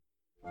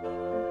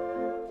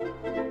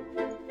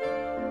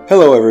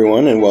Hello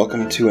everyone, and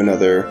welcome to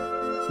another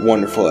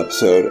wonderful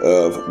episode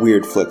of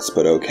Weird Flicks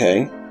But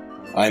Okay.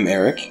 I'm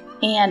Eric.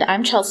 And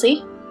I'm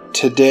Chelsea.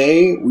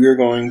 Today we are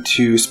going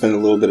to spend a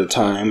little bit of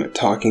time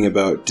talking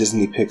about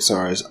Disney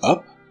Pixar's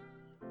Up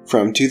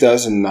from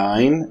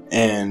 2009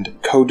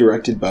 and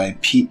co-directed by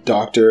Pete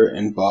Docter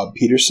and Bob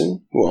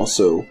Peterson, who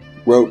also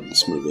wrote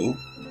this movie.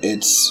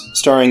 It's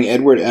starring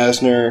Edward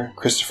Asner,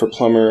 Christopher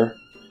Plummer,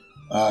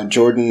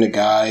 Jordan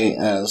Nagai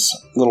as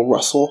Little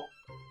Russell,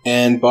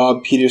 and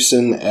Bob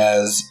Peterson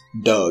as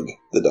Doug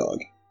the dog.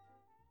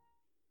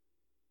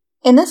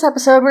 In this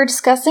episode, we're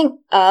discussing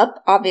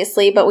Up,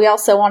 obviously, but we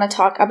also want to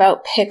talk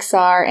about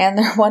Pixar and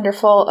their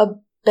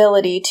wonderful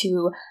ability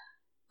to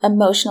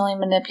emotionally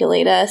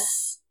manipulate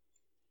us.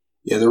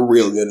 Yeah, they're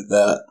real good at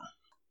that.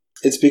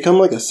 It's become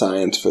like a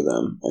science for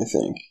them, I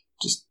think.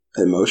 Just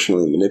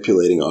emotionally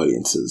manipulating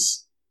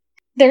audiences.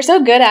 They're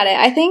so good at it.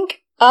 I think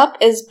Up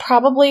is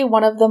probably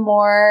one of the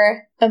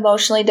more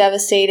emotionally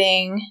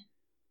devastating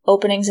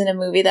openings in a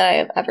movie that I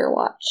have ever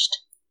watched.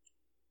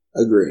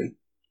 Agree.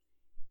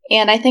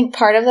 And I think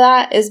part of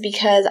that is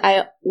because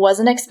I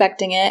wasn't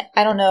expecting it.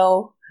 I don't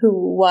know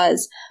who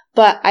was,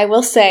 but I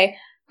will say,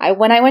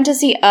 when I went to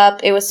see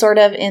Up, it was sort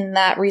of in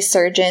that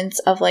resurgence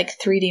of like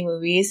 3D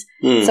movies.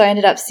 So I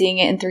ended up seeing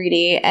it in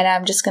 3D, and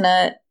I'm just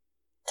gonna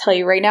tell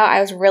you right now, I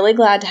was really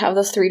glad to have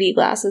those 3D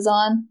glasses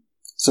on.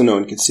 So no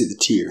one could see the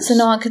tears. So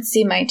no one could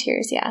see my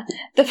tears, yeah.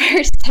 The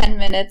first 10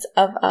 minutes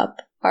of Up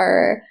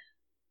are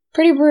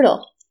pretty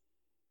brutal.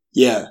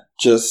 Yeah,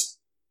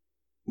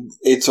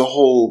 it's a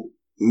whole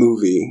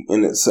movie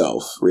in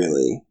itself,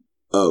 really,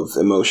 of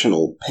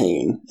emotional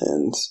pain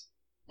and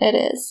it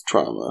is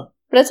trauma.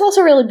 But it's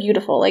also really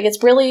beautiful. Like,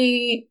 it's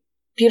really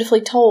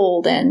beautifully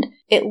told, and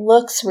it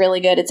looks really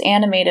good. It's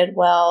animated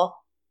well.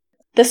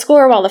 The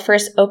score while the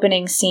first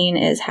opening scene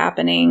is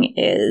happening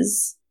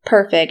is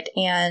perfect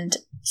and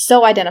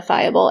so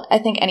identifiable. I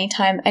think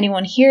anytime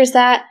anyone hears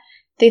that,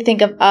 they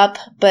think of Up,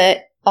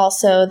 but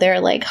also their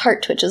like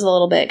heart twitches a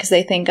little bit because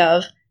they think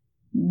of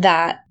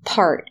that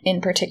part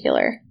in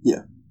particular. Yeah.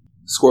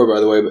 Score, by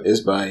the way,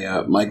 is by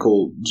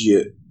Michael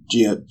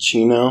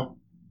Giacchino.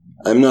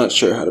 I'm not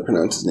sure how to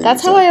pronounce his name.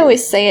 That's exactly how I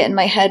always say it in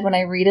my head when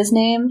I read his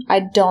name.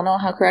 I don't know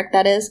how correct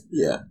that is.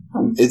 Yeah.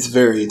 It's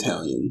very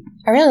Italian.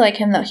 I really like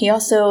him, though. He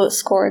also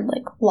scored,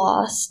 like,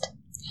 Lost.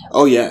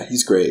 Oh, yeah.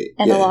 He's great.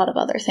 And a lot of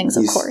other things,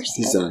 of course.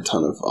 He's done a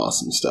ton of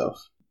awesome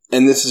stuff.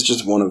 And this is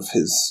just one of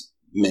his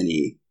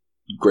many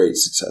great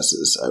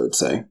successes, I would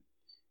say.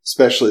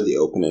 Especially the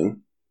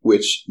opening.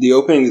 Which, the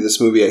opening of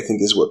this movie, I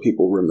think, is what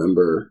people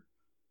remember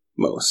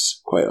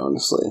most, quite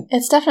honestly.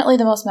 It's definitely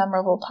the most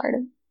memorable part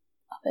of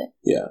it.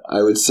 Yeah,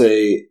 I would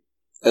say,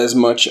 as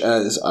much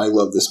as I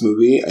love this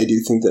movie, I do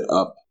think that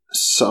Up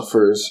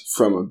suffers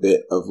from a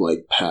bit of,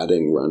 like,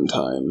 padding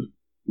runtime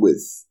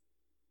with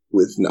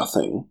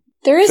nothing.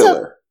 There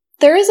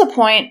is a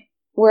point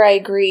where I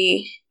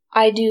agree.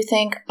 I do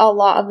think a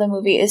lot of the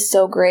movie is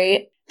so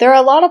great. There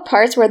are a lot of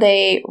parts where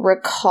they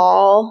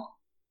recall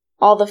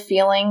all the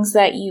feelings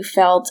that you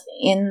felt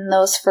in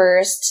those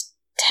first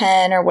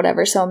 10 or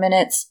whatever so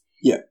minutes.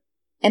 Yeah.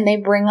 And they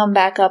bring them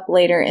back up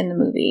later in the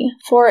movie.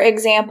 For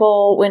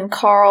example, when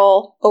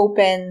Carl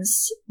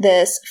opens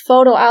this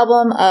photo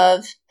album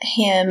of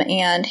him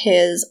and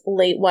his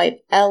late wife,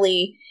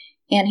 Ellie,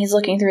 and he's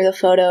looking through the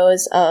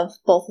photos of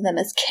both of them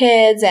as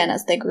kids and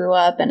as they grew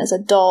up and as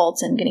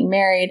adults and getting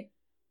married.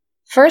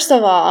 First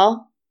of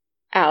all,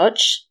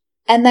 ouch.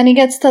 And then he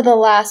gets to the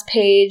last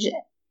page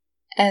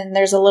and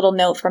there's a little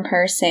note from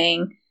her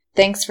saying,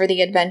 "Thanks for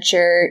the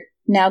adventure.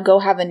 Now go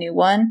have a new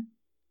one."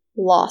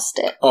 Lost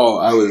it. Oh,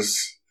 I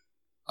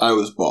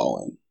was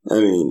bawling. I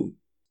mean,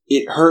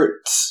 it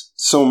hurts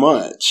so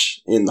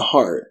much in the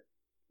heart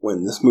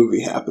when this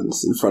movie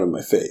happens in front of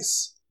my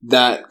face.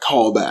 That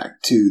callback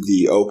to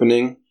the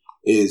opening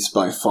is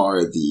by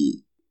far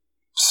the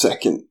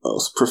second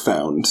most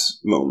profound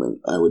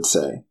moment, I would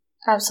say.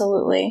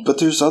 Absolutely. But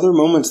there's other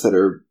moments that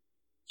are,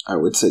 I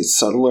would say,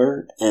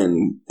 subtler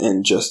and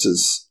just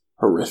as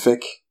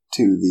horrific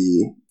to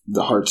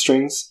the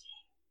heartstrings,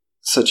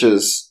 such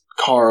as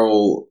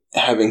Carl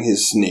having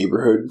his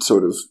neighborhood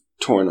sort of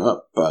torn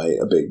up by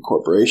a big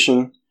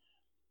corporation,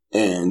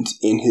 and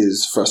in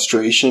his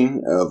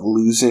frustration of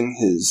losing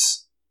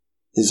his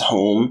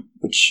home,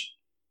 which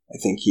I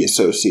think he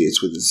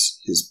associates with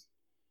his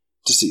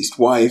deceased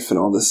wife and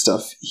all this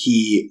stuff,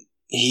 he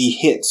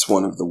hits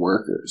one of the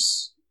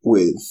workers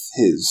with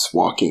his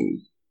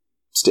walking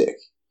stick.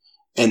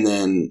 And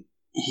then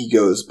he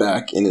goes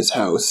back in his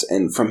house,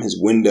 and from his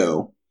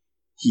window,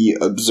 he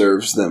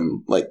observes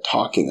them, like,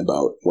 talking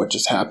about what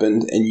just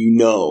happened, and you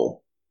know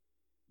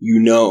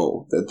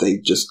that they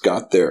just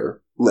got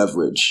their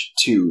leverage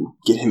to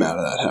get him out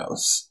of that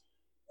house.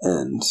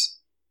 And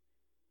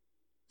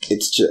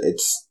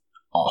it's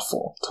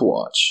awful to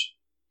watch.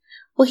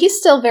 Well, he's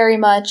still very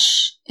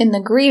much in the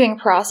grieving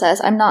process.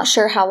 I'm not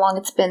sure how long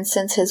it's been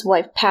since his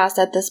wife passed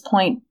at this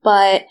point,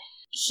 but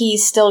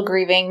he's still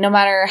grieving. No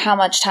matter how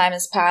much time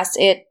has passed,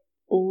 it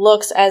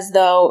looks as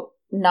though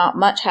not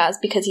much has,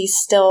 because he's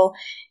still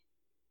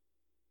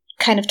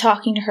kind of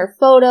talking to her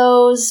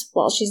photos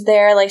while she's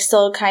there, like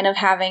still kind of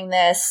having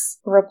this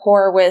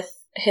rapport with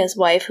his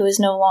wife who is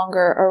no longer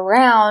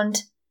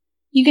around,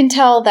 you can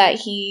tell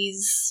that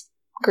he's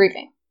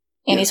grieving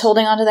and he's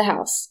holding on to the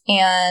house.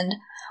 And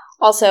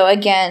also,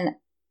 again,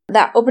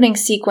 that opening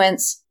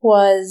sequence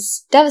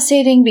was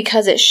devastating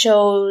because it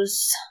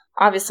shows,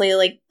 obviously,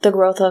 like the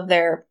growth of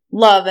their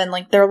love and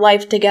like their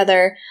life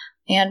together.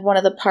 And one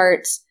of the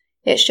parts,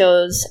 it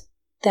shows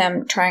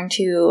them trying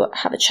to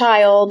have a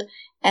child,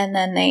 and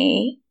then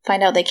they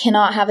find out they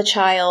cannot have a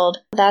child.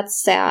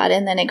 That's sad.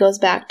 And then it goes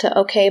back to,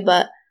 okay,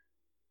 but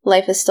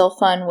life is still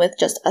fun with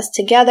just us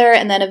together.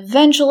 And then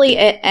eventually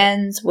it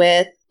ends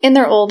with, in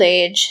their old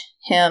age,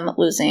 him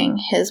losing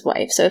his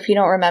wife. So if you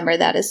don't remember,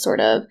 that is sort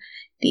of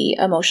the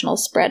emotional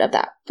spread of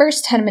that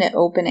first 10-minute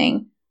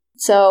opening.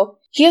 So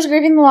he is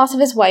grieving the loss of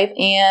his wife,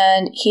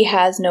 and he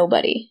has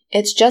nobody.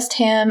 It's just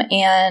him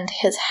and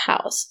his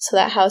house. So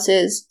that house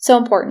is so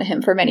important to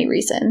him for many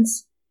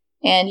reasons.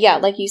 And yeah,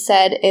 like you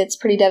said, it's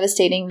pretty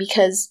devastating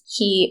because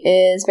he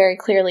is very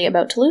clearly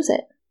about to lose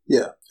it.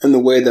 Yeah, and the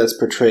way that's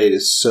portrayed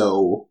is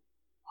so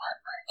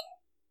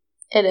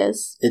heartbreaking. It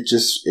is.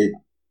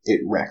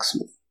 It wrecks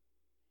me.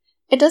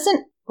 It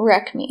doesn't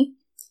wreck me.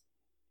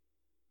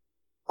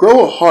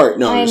 Grow a heart.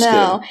 No, I'm just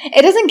know. kidding.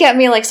 It doesn't get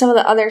me like some of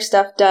the other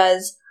stuff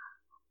does,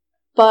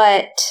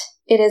 but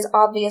it is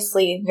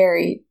obviously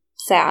very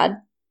sad.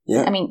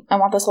 Yeah. I mean, I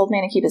want this old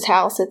man to keep his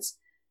house. It's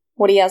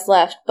what he has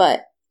left,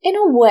 but in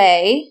a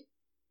way,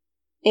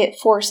 it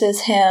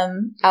forces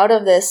him out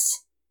of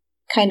this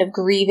kind of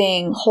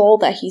grieving hole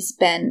that he's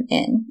been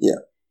in. Yeah.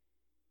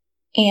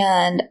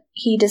 And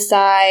he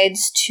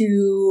decides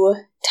to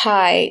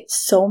tie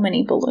so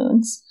many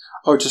balloons.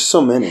 Oh, just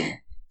so many.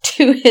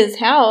 To his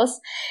house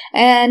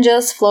and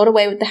just float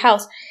away with the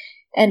house.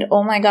 And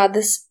oh my god,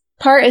 this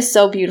part is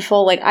so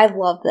beautiful. Like, I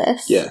love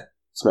this. Yeah,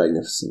 it's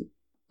magnificent.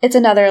 It's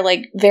another,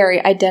 like,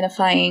 very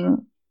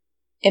identifying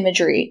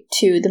imagery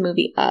to the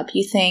movie Up.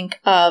 You think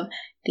of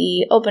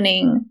the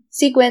opening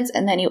sequence,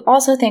 and then you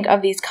also think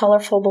of these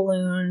colorful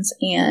balloons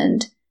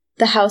and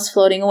the house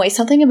floating away.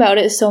 Something about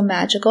it is so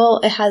magical.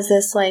 It has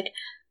this, like,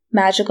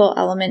 magical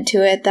element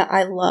to it that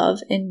I love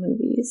in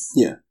movies.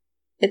 Yeah.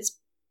 It's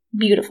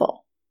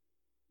beautiful.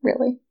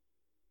 Really.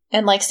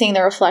 And, like, seeing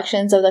the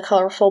reflections of the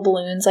colorful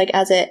balloons, like,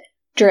 as it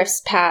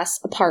drifts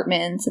past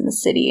apartments in the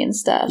city and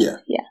stuff. Yeah.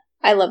 Yeah.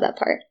 I love that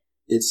part.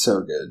 It's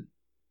so good.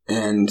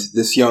 And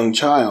this young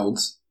child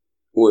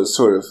was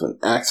sort of an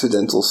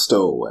accidental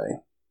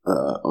stowaway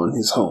on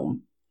his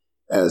home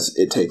as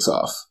it takes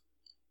off.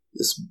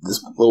 This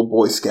little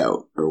Boy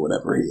Scout, or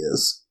whatever he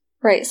is.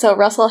 Right. So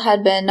Russell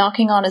had been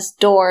knocking on his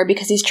door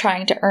because he's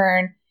trying to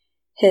earn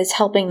his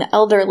helping the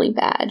elderly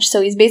badge.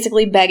 So he's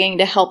basically begging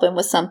to help him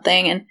with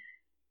something, and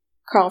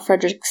Carl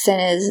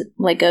Fredricksen is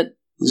like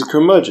He's a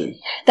curmudgeon.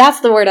 That's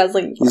the word I was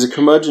looking for. He's a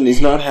curmudgeon.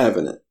 He's not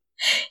having it.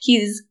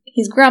 He's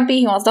grumpy.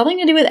 He wants nothing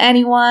to do with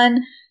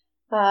anyone.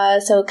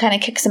 So it kind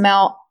of kicks him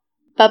out.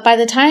 But by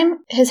the time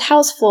his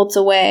house floats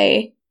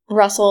away,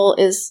 Russell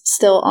is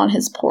still on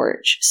his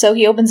porch. So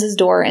he opens his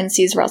door and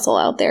sees Russell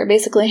out there,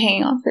 basically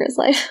hanging on for his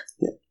life.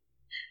 Yeah.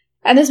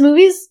 And this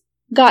movie's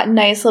got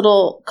nice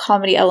little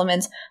comedy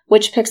elements,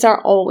 which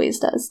Pixar always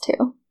does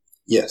too.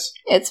 Yes.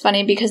 It's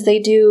funny because they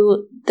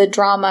do the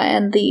drama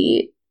and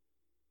the,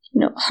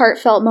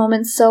 heartfelt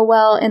moments so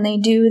well, and they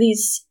do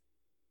these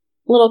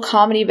little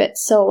comedy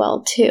bits so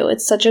well too.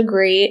 It's such a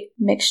great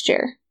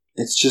mixture.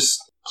 It's just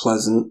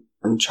pleasant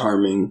and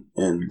charming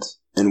and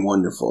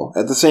wonderful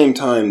at the same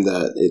time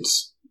that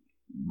it's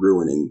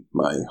ruining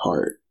my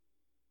heart.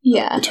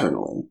 Yeah.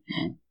 Eternally.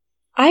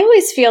 I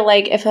always feel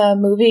like if a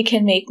movie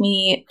can make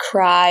me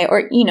cry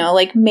or,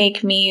 like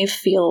make me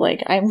feel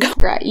like I'm going to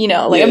cry,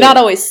 I'm not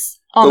always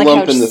on the couch. The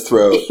lump in the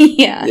throat.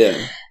 Yeah.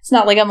 Yeah. It's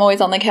not like I'm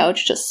always on the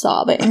couch just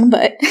sobbing,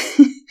 but...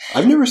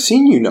 I've never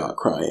seen you not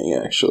crying,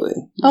 actually.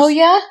 Oh,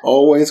 yeah?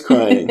 Always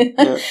crying.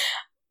 Yeah.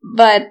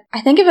 But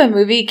I think if a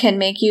movie can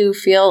make you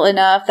feel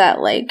enough that,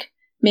 like,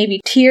 maybe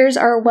tears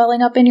are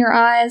welling up in your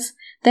eyes,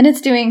 then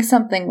it's doing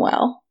something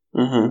well.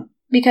 Mm-hmm.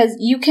 Because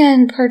you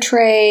can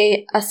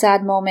portray a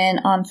sad moment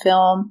on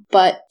film,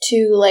 but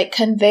to, like,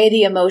 convey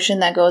the emotion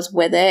that goes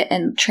with it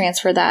and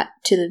transfer that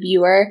to the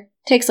viewer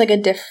takes, like, a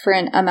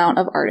different amount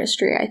of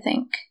artistry, I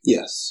think.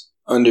 Yes.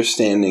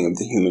 Understanding of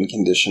the human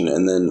condition,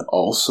 and then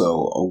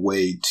also a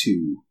way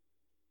to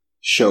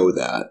show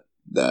that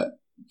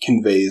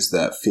conveys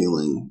that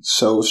feeling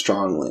so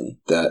strongly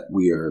that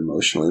we are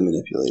emotionally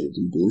manipulated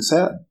into being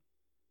sad.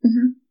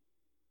 Mm-hmm.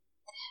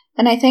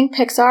 And I think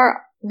Pixar,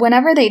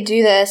 whenever they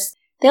do this,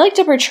 they like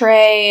to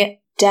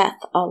portray death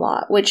a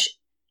lot, which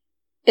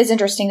is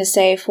interesting to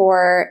say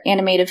for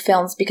animated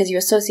films because you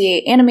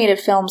associate animated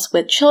films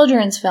with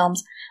children's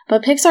films,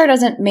 but Pixar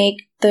doesn't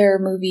make their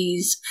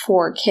movies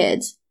for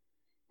kids.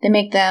 They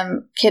make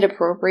them kid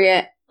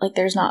appropriate, like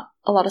there's not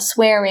a lot of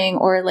swearing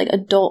or like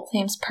adult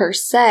themes per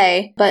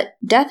se, but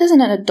death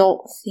isn't an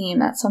adult theme.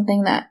 That's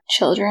something that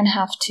children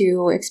have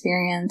to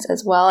experience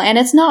as well. And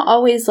it's not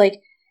always like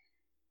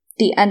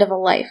the end of a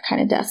life kind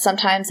of death.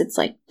 Sometimes it's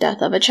like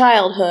death of a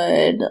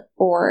childhood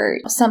or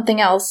something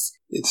else.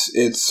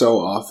 It's so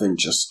often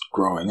just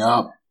growing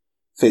up,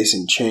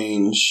 facing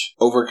change,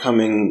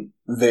 overcoming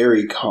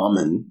very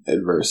common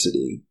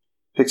adversity.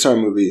 Pixar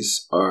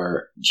movies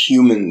are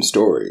human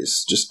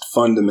stories, just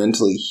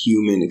fundamentally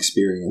human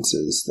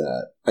experiences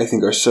that I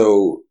think are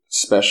so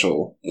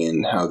special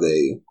in how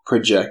they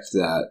project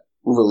that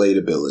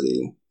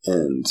relatability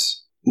and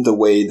the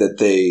way that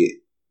they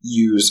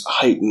use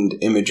heightened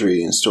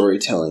imagery and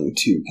storytelling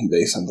to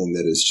convey something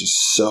that is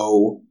just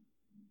so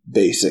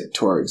basic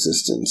to our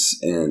existence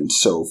and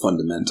so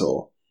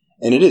fundamental.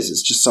 And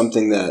it's just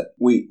something that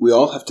we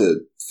all have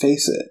to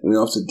face it. We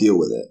all have to deal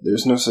with it.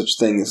 There's no such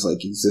thing as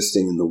like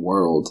existing in the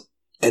world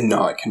and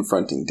not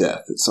confronting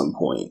death at some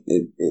point.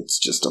 It's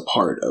just a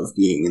part of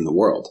being in the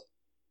world.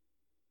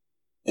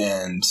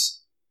 And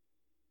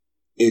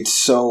it's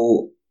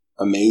so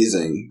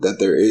amazing that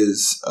there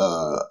is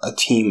a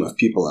team of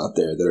people out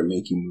there that are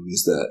making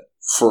movies that,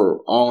 for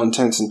all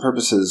intents and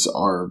purposes,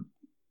 are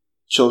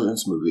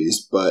children's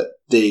movies, but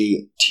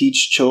they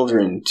teach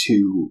children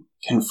to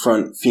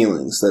confront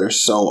feelings that are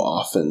so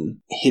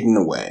often hidden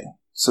away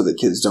so that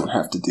kids don't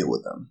have to deal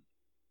with them.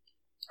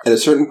 At a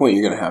certain point,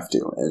 you're going to have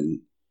to,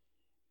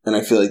 and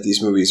I feel like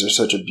these movies are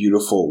such a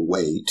beautiful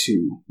way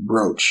to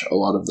broach a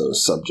lot of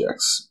those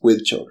subjects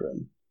with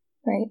children.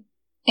 Right.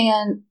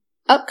 And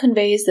Up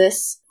conveys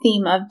this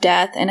theme of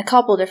death in a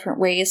couple different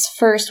ways.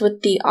 First,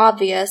 with the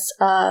obvious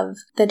of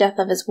the death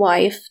of his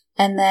wife,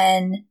 and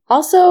then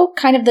also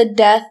kind of the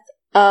death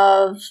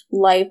of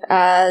life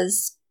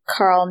as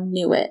Carl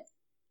knew it.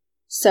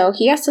 So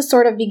he has to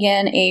sort of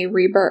begin a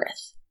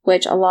rebirth,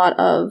 which a lot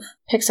of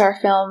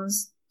Pixar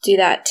films do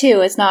that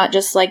too. It's not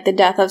just like the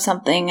death of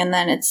something and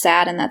then it's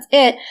sad and that's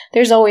it.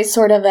 There's always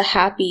sort of a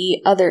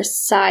happy other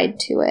side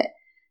to it.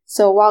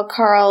 So while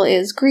Carl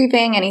is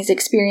grieving and he's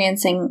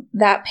experiencing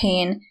that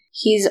pain,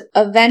 he's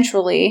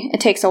eventually,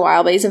 it takes a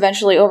while, but he's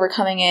eventually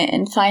overcoming it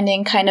and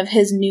finding kind of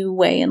his new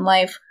way in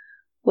life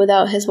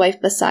without his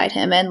wife beside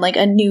him, and like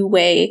a new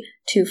way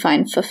to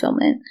find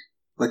fulfillment.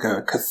 Like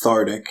a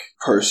cathartic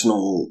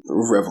personal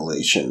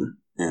revelation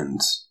and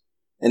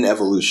an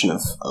evolution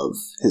of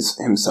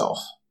himself.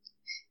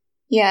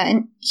 Yeah,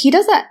 and he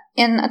does that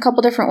in a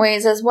couple different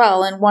ways as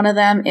well, and one of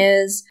them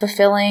is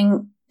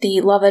fulfilling the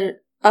love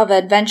of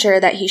adventure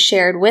that he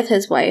shared with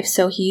his wife.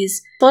 So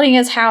he's floating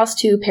his house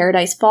to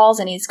Paradise Falls,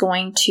 and he's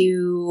going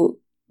to,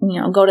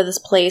 go to this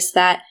place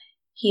that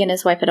he and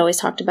his wife had always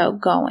talked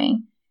about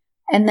going.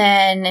 And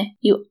then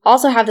you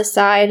also have the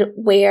side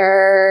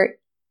where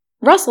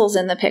Russell's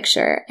in the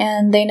picture,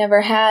 and they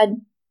never had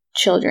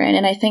children.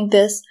 And I think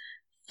this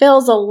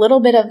fills a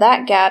little bit of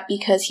that gap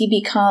because he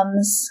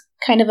becomes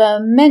kind of a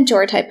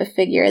mentor type of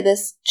figure.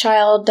 This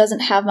child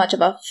doesn't have much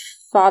of a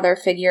father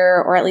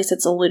figure, or at least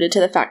it's alluded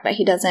to the fact that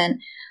he doesn't.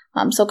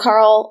 So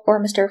Carl,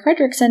 or Mr.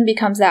 Fredricksen,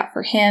 becomes that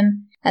for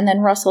him, and then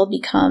Russell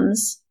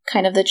becomes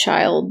kind of the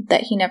child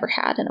that he never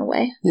had in a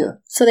way. Yeah.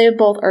 So they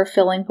both are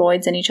filling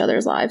voids in each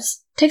other's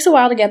lives. Takes a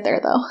while to get there,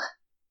 though.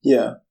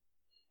 Yeah.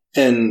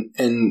 And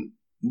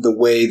the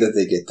way that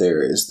they get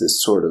there is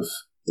this sort of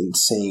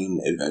insane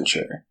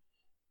adventure.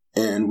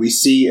 And we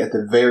see at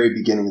the very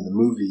beginning of the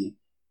movie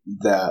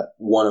that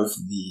one of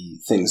the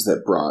things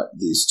that brought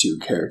these two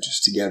characters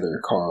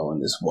together, Carl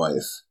and his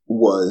wife,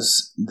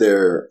 was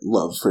their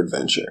love for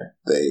adventure.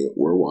 They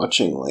were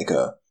watching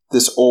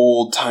this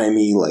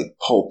old-timey,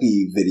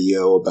 pulpy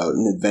video about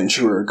an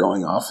adventurer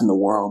going off in the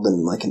world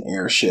in an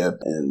airship,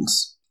 and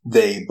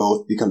they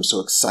both become so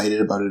excited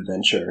about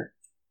adventure.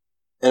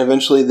 And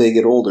eventually they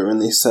get older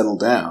and they settle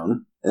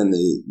down and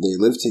they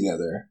live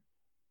together.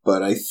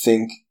 But I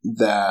think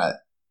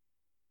that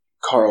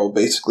Carl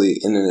basically,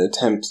 in an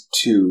attempt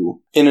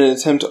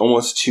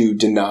almost to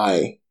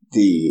deny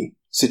the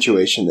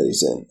situation that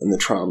he's in and the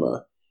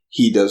trauma,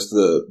 he does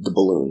the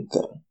balloon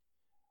thing.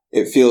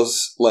 It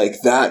feels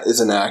like that is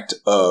an act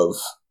of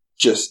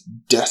just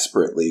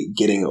desperately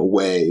getting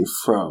away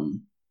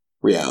from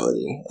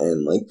reality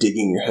and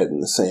digging your head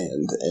in the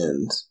sand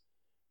and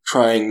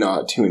trying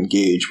not to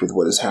engage with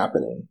what is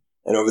happening.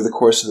 And over the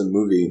course of the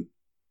movie,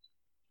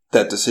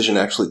 that decision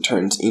actually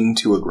turns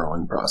into a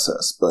growing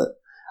process. But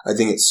I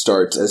think it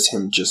starts as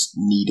him just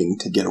needing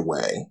to get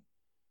away,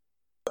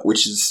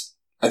 which is,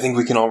 I think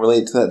we can all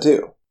relate to that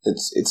too.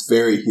 It's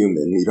very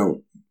human.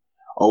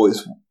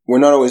 We're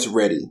not always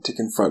ready to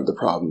confront the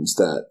problems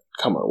that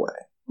come our way.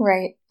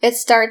 Right. It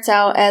starts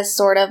out as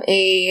sort of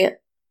a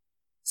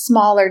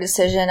smaller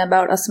decision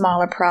about a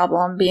smaller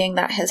problem, being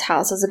that his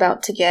house is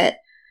about to get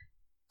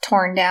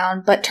torn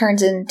down, but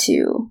turns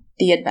into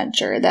the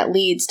adventure that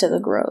leads to the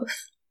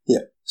growth.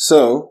 Yeah.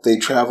 So they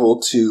travel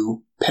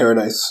to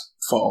Paradise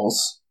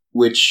Falls,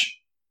 which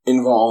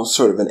involves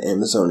sort of an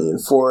Amazonian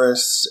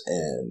forest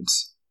and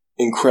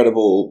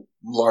incredible,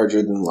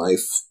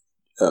 larger-than-life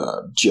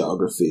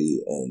geography.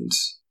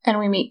 And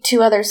we meet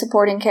two other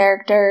supporting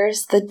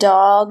characters, the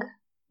dog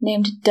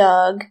named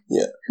Doug,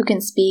 who can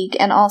speak,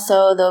 and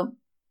also the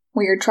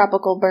weird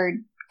tropical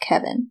bird,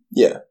 Kevin.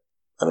 Yeah.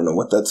 I don't know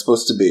what that's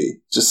supposed to be.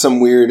 Just some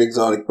weird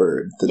exotic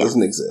bird that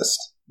doesn't exist.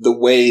 The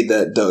way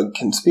that Doug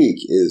can speak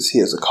is he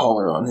has a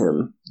collar on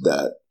him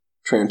that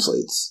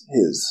translates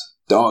his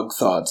dog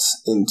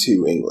thoughts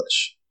into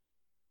English.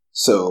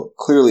 So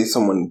clearly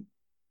someone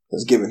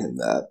has given him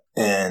that.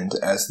 And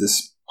as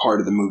this part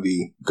of the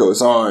movie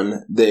goes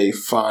on, they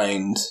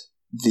find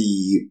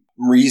the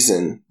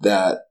reason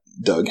that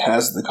Doug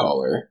has the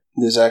collar.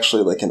 There's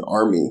actually like an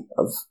army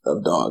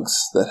of dogs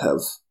that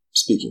have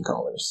speaking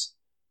collars.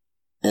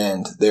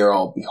 And they're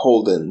all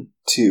beholden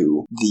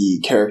to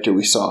the character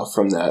we saw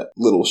from that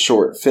little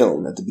short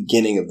film at the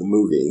beginning of the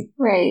movie.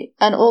 Right.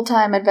 An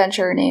old-time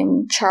adventurer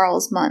named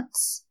Charles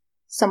Muntz.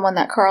 Someone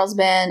that Carl's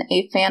been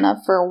a fan of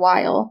for a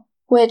while.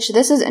 Which,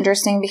 this is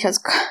interesting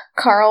because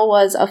Carl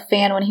was a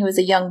fan when he was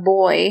a young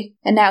boy,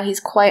 and now he's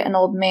quite an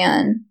old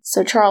man.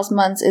 So Charles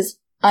Muntz is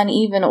an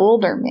even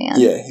older man.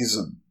 Yeah, he's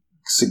a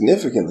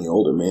significantly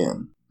older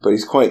man, but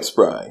he's quite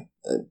spry.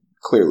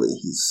 Clearly,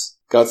 he's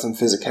got some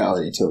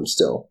physicality to him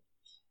still.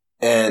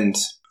 And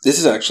this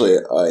is actually,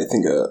 I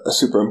think, a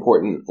super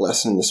important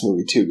lesson in this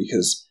movie, too,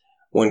 because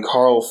when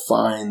Carl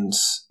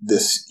finds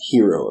this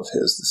hero of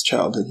his, this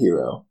childhood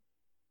hero,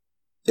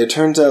 it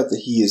turns out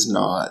that he is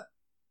not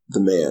the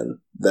man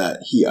that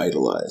he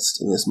idolized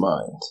in his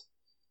mind.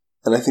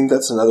 And I think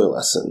that's another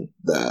lesson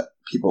that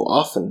people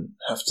often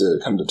have to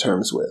come to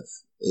terms with,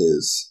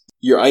 is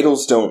your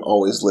idols don't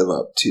always live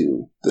up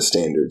to the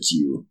standards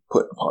you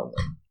put upon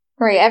them.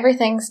 Right,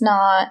 everything's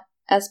not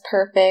as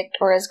perfect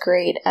or as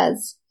great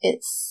as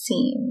it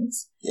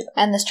seems. Yeah.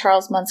 And this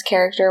Charles Muntz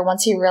character,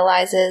 once he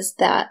realizes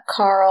that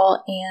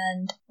Carl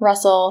and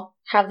Russell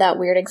have that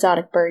weird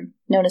exotic bird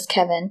known as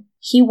Kevin,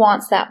 he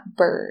wants that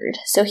bird.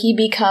 So he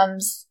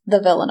becomes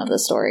the villain of the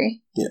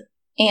story. Yeah.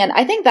 And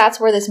I think that's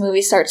where this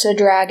movie starts to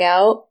drag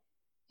out,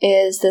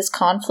 is this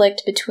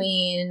conflict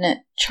between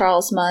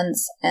Charles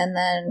Muntz and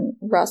then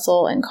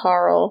Russell and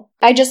Carl.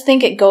 I just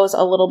think it goes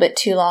a little bit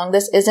too long.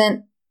 This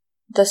isn't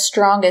the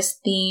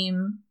strongest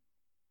theme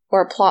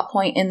or plot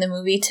point in the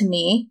movie to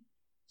me.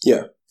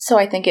 Yeah. So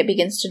I think it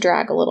begins to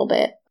drag a little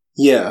bit.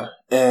 Yeah,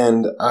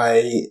 and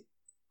I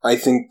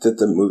think that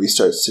the movie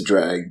starts to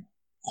drag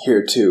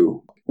here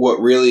too.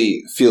 What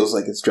really feels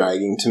like it's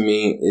dragging to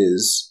me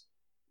is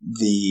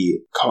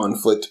the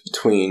conflict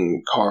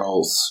between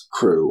Carl's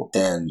crew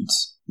and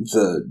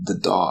the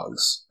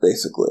dogs,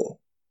 basically.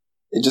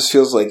 It just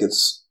feels like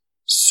it's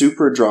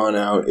super drawn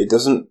out. It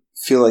doesn't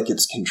feel like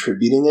it's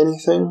contributing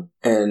anything,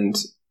 and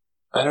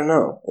I don't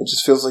know. It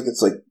just feels like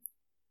it's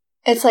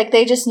like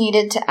they just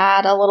needed to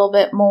add a little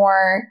bit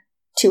more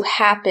to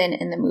happen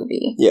in the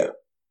movie. Yeah.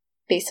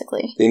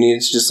 Basically. They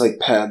needed to just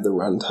pad the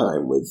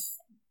runtime with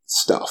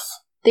stuff.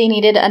 They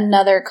needed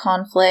another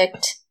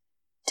conflict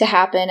to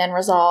happen and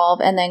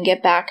resolve and then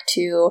get back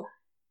to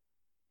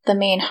the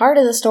main heart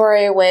of the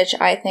story, which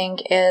I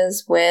think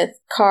is with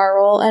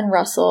Carl and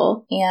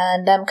Russell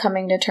and them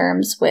coming to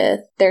terms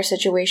with their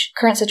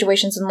current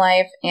situations in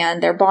life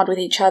and their bond with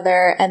each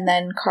other, and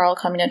then Carl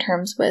coming to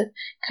terms with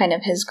kind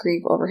of his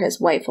grief over his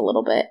wife a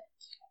little bit.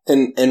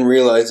 And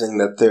realizing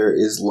that there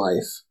is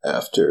life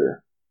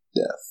after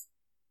death.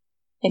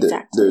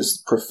 Exactly.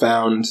 There's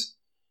profound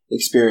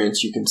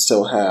experience you can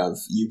still have.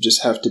 You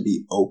just have to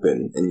be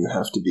open, and you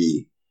have to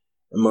be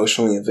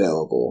emotionally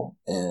available,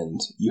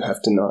 and you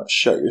have to not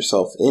shut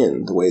yourself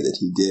in the way that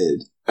he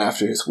did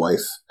after his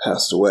wife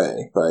passed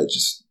away, by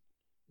just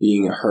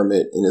being a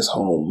hermit in his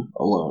home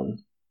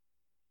alone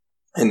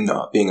and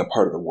not being a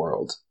part of the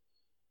world.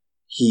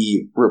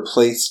 He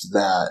replaced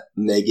that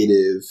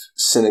negative,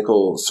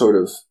 cynical sort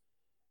of,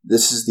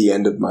 this is the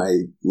end of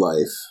my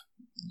life.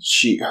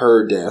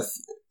 Her death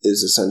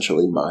is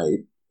essentially my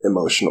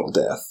emotional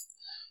death,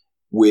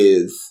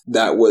 with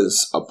that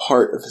was a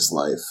part of his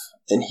life,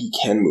 and he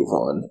can move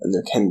on, and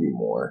there can be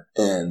more.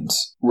 And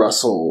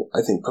Russell,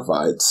 I think,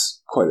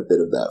 provides quite a bit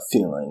of that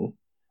feeling.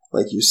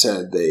 Like you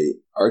said, they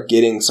are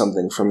getting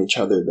something from each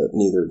other that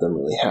neither of them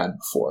really had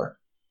before.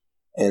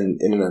 And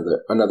in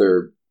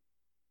another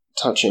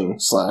touching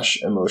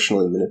 /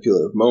 emotionally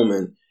manipulative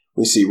moment,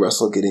 we see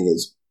Russell getting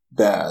his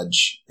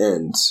badge,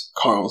 and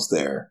Carl's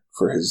there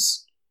for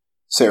his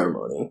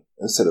ceremony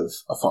instead of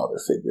a father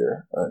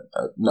figure,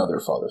 another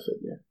father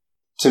figure.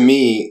 To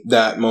me,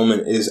 that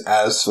moment is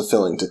as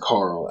fulfilling to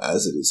Carl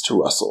as it is to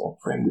Russell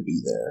for him to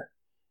be there.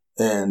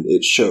 And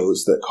it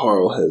shows that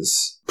Carl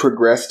has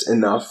progressed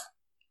enough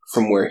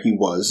from where he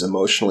was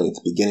emotionally at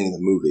the beginning of the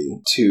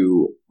movie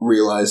to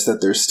realize that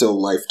there's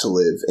still life to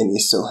live, and he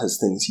still has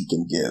things he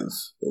can give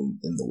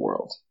in the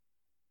world.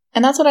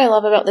 And that's what I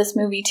love about this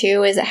movie,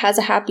 too, is it has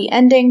a happy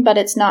ending, but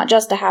it's not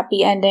just a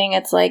happy ending.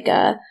 It's like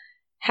a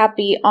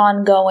happy,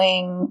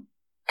 ongoing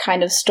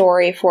kind of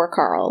story for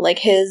Carl. Like,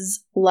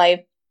 his life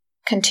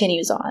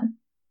continues on.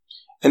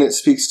 And it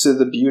speaks to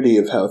the beauty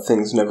of how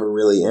things never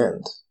really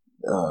end.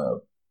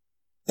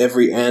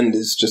 Every end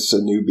is just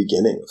a new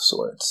beginning of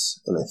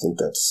sorts. And I think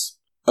that's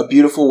a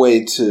beautiful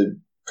way to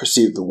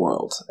perceive the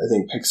world. I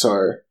think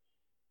Pixar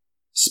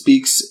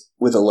speaks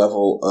with a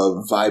level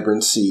of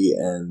vibrancy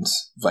and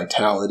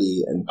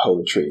vitality and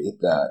poetry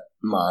that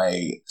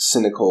my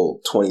cynical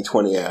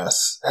 2020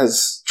 ass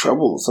has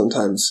trouble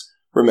sometimes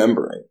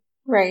remembering.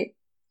 Right.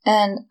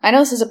 And I know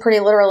this is a pretty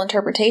literal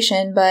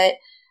interpretation, but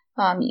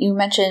You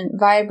mentioned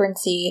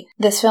vibrancy.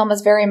 This film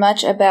is very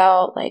much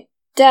about like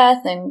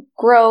death and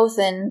growth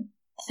and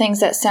things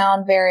that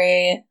sound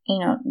very,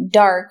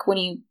 dark when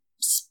you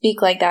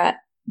speak like that.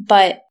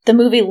 But the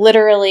movie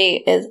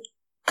literally is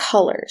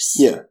colors.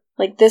 Yeah.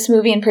 Like this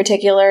movie in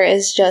particular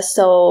is just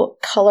so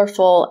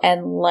colorful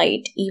and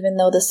light, even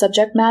though the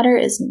subject matter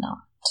is not.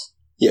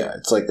 Yeah,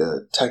 it's like a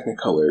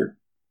Technicolor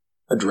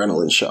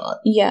adrenaline shot.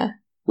 Yeah.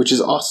 Which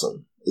is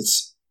awesome.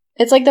 It's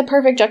like the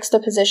perfect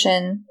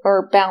juxtaposition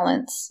or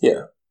balance.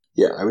 Yeah.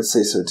 Yeah, I would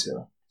say so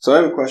too. So I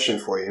have a question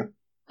for you.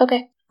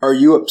 Okay. Are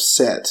you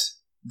upset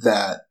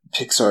that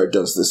Pixar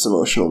does this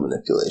emotional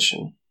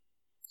manipulation?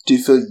 Do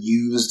you feel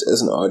used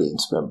as an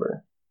audience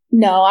member?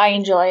 No, I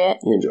enjoy it.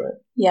 You enjoy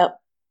it? Yep.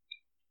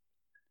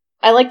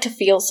 I like to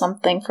feel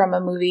something from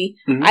a movie.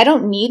 Mm-hmm. I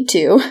don't need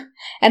to,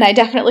 and I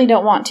definitely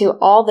don't want to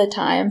all the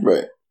time.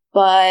 Right.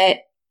 But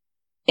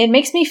it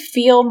makes me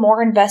feel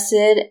more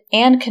invested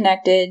and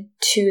connected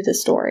to the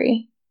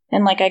story.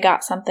 And like I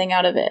got something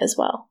out of it as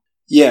well.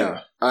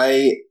 Yeah,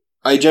 I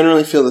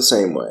generally feel the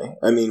same way.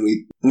 I mean,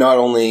 we not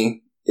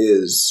only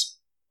is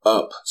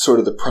Up sort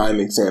of the prime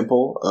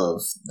example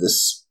of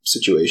this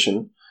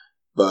situation,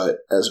 but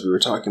as we were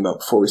talking about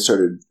before we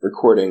started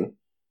recording,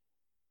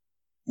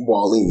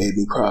 WALL-E made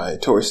me cry.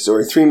 Toy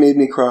Story 3 made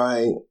me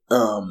cry.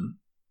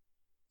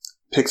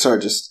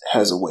 Pixar just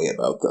has a way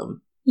about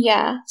them.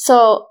 Yeah.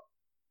 So,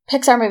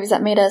 Pixar movies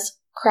that made us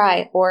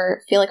cry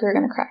or feel like we were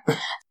going to cry.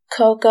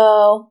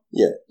 Coco.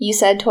 Yeah. You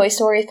said Toy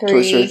Story 3.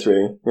 Toy Story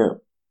 3, yeah.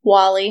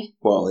 WALL-E.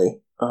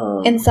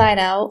 WALL-E. Inside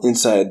Out.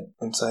 Inside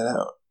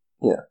Out.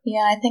 Yeah.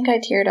 Yeah, I think I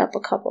teared up a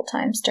couple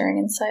times during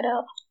Inside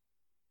Out.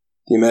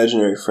 The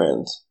Imaginary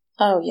Friend.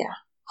 Oh, yeah.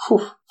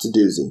 Whew, it's a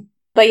doozy.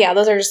 But yeah,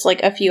 those are just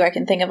like a few I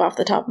can think of off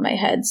the top of my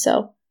head,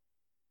 so.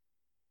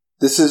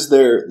 This is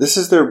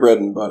their bread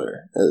and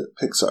butter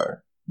at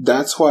Pixar.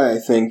 That's why I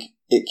think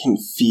it can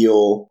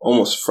feel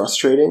almost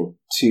frustrating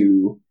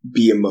to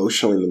be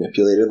emotionally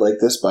manipulated like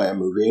this by a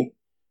movie.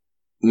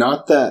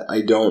 Not that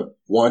I don't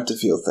want to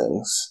feel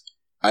things.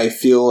 I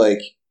feel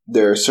like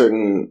there are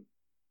certain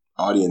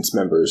audience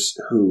members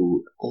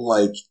who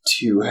like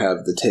to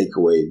have the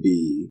takeaway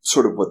be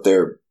sort of what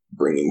they're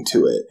bringing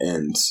to it,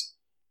 and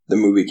the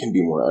movie can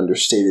be more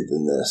understated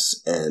than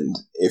this, and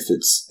if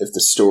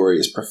the story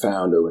is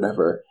profound or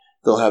whatever,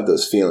 they'll have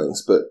those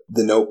feelings. But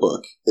The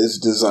Notebook is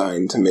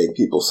designed to make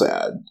people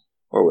sad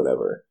or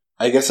whatever.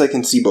 I guess I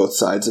can see both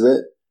sides of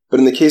it, but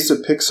in the case of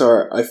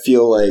Pixar, I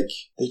feel like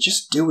they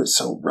just do it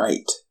so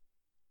right.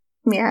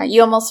 Yeah, you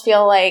almost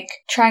feel like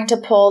trying to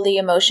pull the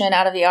emotion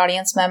out of the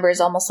audience member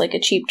is almost like a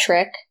cheap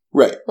trick.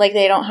 Right. Like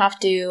they don't have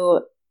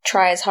to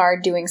try as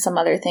hard doing some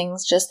other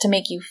things just to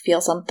make you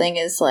feel something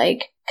is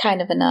like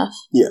kind of enough.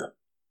 Yeah.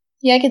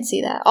 Yeah, I could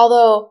see that.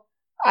 Although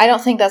I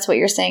don't think that's what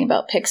you're saying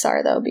about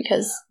Pixar though,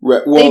 because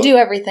well, they do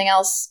everything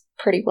else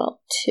pretty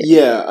well too.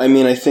 Yeah, I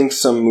mean, I think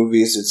some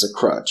movies it's a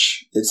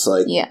crutch. It's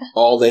like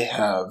all they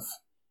have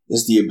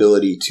is the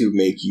ability to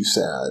make you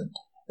sad.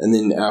 And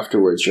then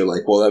afterwards you're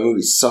like, well, that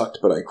movie sucked,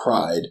 but I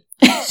cried,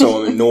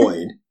 so I'm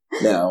annoyed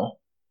now.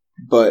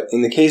 But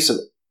in the case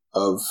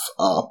of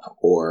Up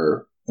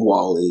or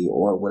WALL-E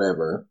or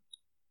whatever,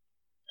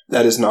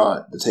 that is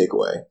not the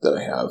takeaway that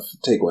I have.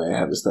 The takeaway I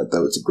have is that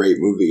it's a great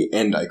movie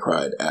and I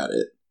cried at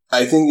it.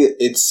 I think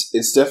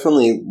it's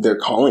definitely their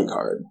calling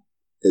card.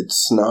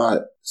 It's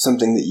not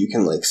something that you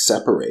can like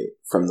separate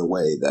from the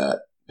way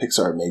that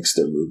Pixar makes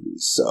their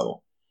movies.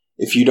 So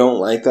if you don't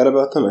like that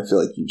about them, I feel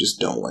like you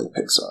just don't like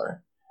Pixar.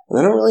 And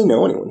I don't really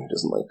know anyone who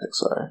doesn't like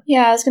Pixar.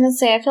 Yeah, I was going to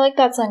say, I feel like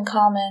that's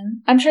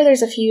uncommon. I'm sure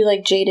there's a few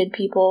like jaded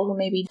people who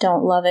maybe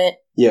don't love it.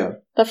 Yeah.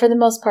 But for the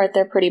most part,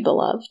 they're pretty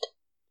beloved.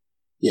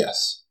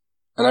 Yes.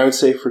 And I would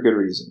say for good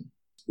reason.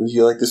 Do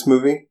you like this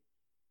movie?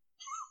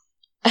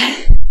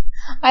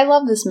 I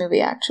love this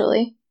movie,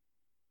 actually.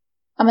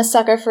 I'm a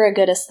sucker for a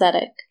good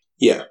aesthetic.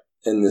 Yeah,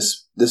 and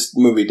this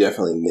movie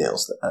definitely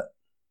nails that,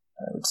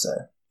 I would say.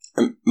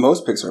 And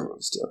most Pixar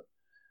movies do.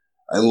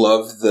 I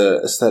love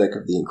the aesthetic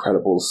of The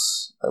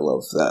Incredibles. I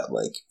love that,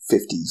 like,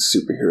 50s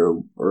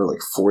superhero, or,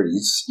 like,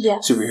 40s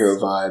superhero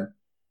vibe.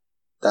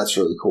 That's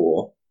really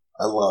cool.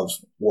 I love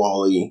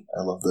WALL-E.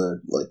 I love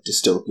the, like,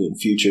 dystopian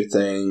future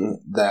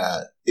thing.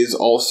 That is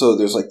also,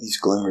 there's, like, these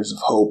glimmers of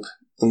hope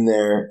in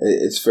there.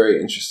 It's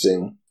very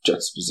interesting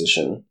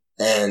juxtaposition.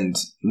 And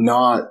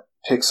not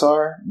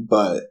Pixar,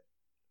 but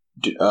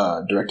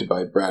directed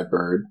by Brad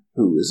Bird,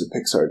 who is a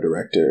Pixar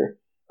director.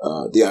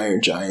 The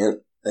Iron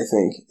Giant, I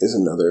think, is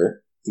another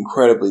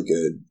incredibly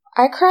good.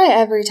 I cry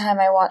every time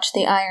I watch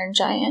The Iron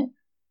Giant.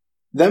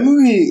 That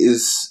movie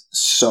is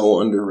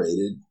so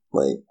underrated.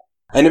 Like,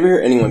 I never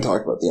hear anyone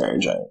talk about The Iron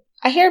Giant.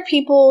 I hear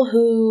people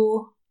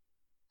who...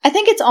 I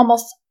think it's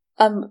almost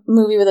a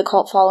movie with a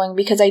cult following,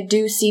 because I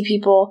do see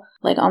people,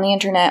 like, on the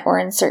internet or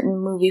in certain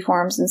movie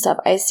forums and stuff,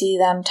 I see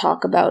them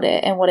talk about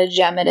it and what a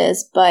gem it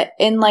is. But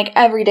in, like,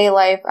 everyday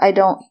life, I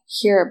don't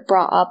hear it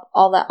brought up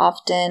all that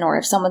often. Or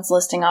if someone's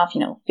listing off,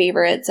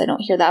 favorites, I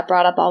don't hear that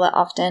brought up all that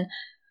often.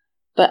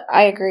 But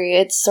I agree,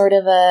 it's sort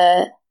of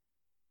a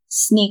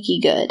sneaky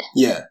good.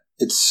 Yeah,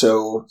 It's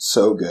so,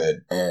 so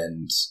good.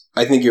 And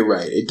I think you're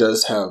right. It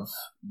does have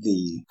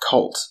the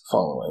cult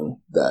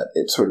following that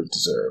it sort of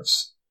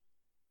deserves.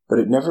 But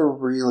it never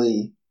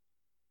really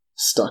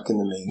stuck in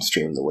the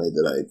mainstream the way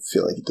that I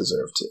feel like it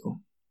deserved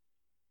to.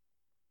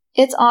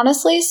 It's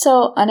honestly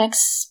so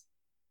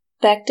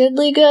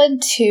unexpectedly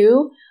good,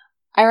 too.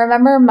 I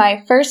remember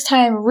my first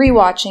time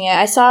rewatching it.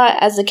 I saw it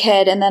as a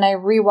kid, and then I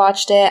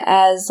rewatched it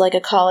as, like, a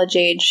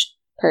college-age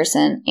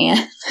person.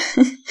 And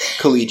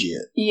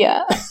Collegiate.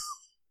 Yeah.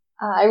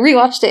 I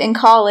rewatched it in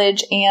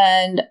college,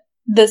 and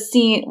the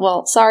scene,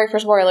 well, sorry for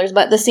spoilers,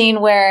 but the scene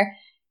where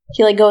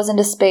he, like, goes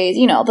into space,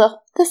 you know, the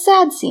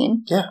sad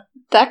scene. Yeah.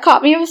 That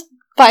caught me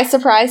by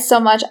surprise so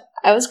much.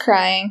 I was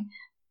crying.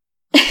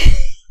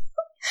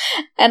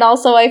 And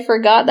also I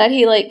forgot that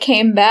he, like,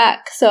 came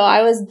back, so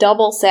I was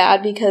double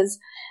sad because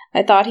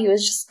I thought he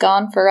was just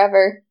gone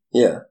forever.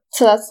 Yeah.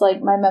 So that's,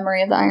 like, my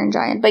memory of the Iron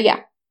Giant. But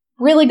yeah,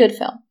 really good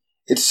film.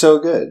 It's so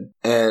good.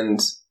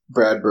 And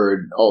Brad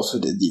Bird also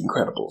did The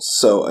Incredibles.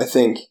 So I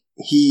think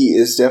he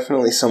is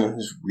definitely someone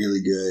who's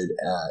really good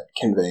at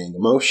conveying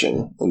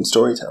emotion in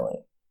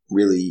storytelling.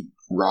 Really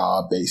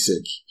raw,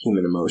 basic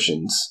human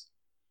emotions.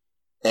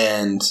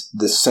 And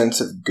the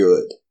sense of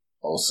good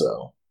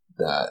also.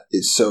 That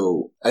is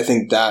so, I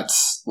think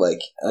that's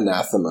like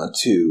anathema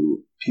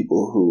to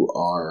people who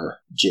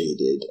are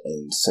jaded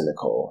and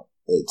cynical.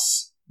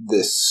 It's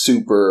this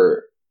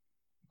super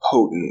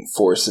potent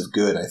force of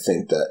good, I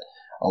think, that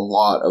a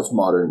lot of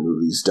modern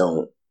movies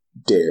don't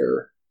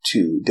dare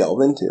to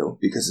delve into,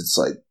 because it's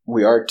like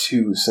we are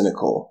too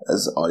cynical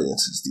as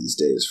audiences these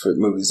days for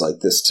movies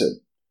like this to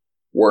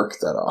work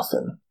that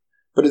often.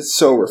 But it's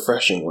so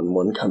refreshing when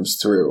one comes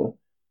through,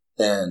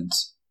 and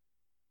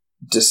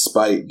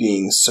despite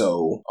being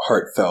so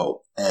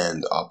heartfelt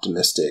and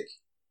optimistic,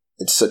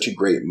 it's such a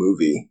great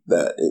movie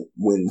that it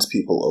wins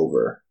people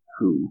over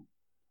who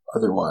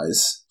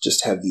otherwise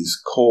just have these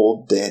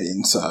cold, dead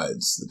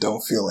insides that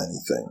don't feel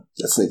anything.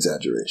 That's an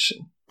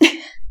exaggeration.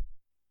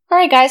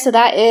 Alright guys, so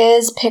that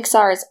is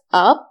Pixar's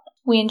Up.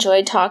 We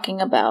enjoyed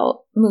talking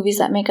about movies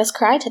that make us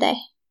cry today.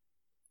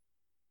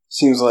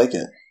 Seems like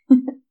it.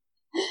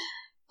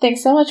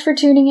 Thanks so much for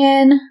tuning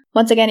in.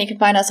 Once again, you can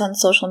find us on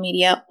social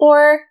media,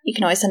 or you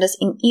can always send us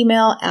an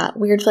email at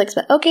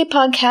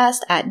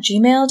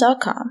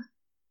weirdflixbutokpodcast@gmail.com.